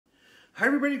Hi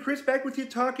everybody, Chris back with you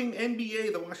talking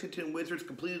NBA. The Washington Wizards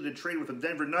completed a trade with the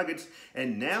Denver Nuggets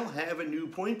and now have a new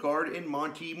point guard in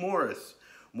Monte Morris.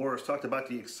 Morris talked about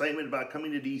the excitement about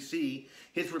coming to DC,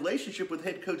 his relationship with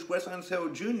head coach Wes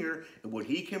Unseld Jr., and what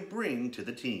he can bring to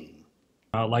the team.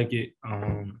 I like it.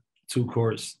 Two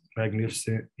courts,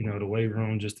 magnificent. The weight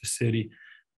room, just the city.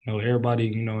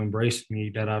 Everybody, embraced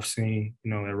me that I've seen,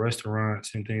 at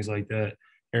restaurants and things like that.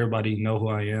 Everybody know who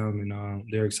I am, and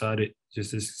they're excited,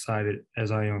 just as excited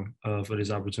as I am for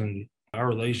this opportunity. Our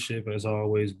relationship has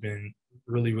always been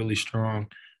really, really strong.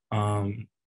 Um,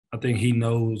 I think he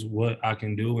knows what I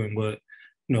can do and what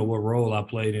role I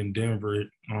played in Denver.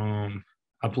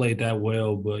 I played that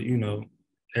well, but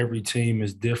every team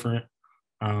is different.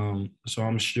 So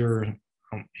I'm sure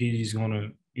he's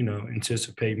going to,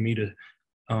 anticipate me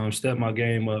to step my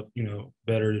game up,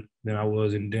 better than I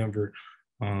was in Denver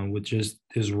with just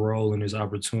his role and his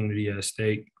opportunity at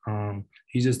stake.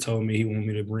 He just told me he wanted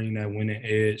me to bring that winning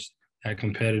edge, that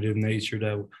competitive nature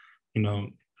that, you know,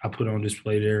 I put on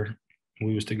display there.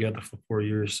 We was together for 4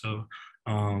 years. So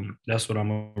that's what I'm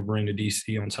going to bring to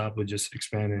DC on top of just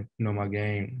expanding, my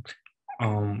game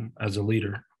as a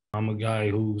leader. I'm a guy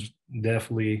who's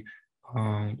definitely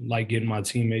like getting my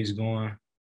teammates going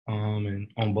and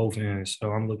on both ends.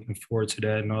 So I'm looking forward to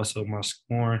that, and also my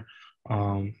scoring.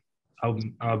 Um,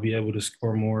 I'll be able to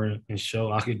score more and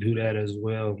show I could do that as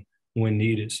well when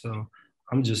needed. So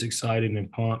I'm just excited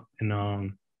and pumped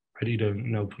and ready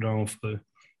to put on for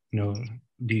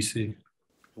DC.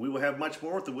 We will have much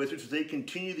more with the Wizards as they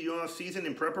continue the offseason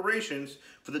and preparations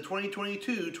for the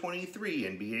 2022-23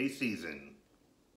 NBA season.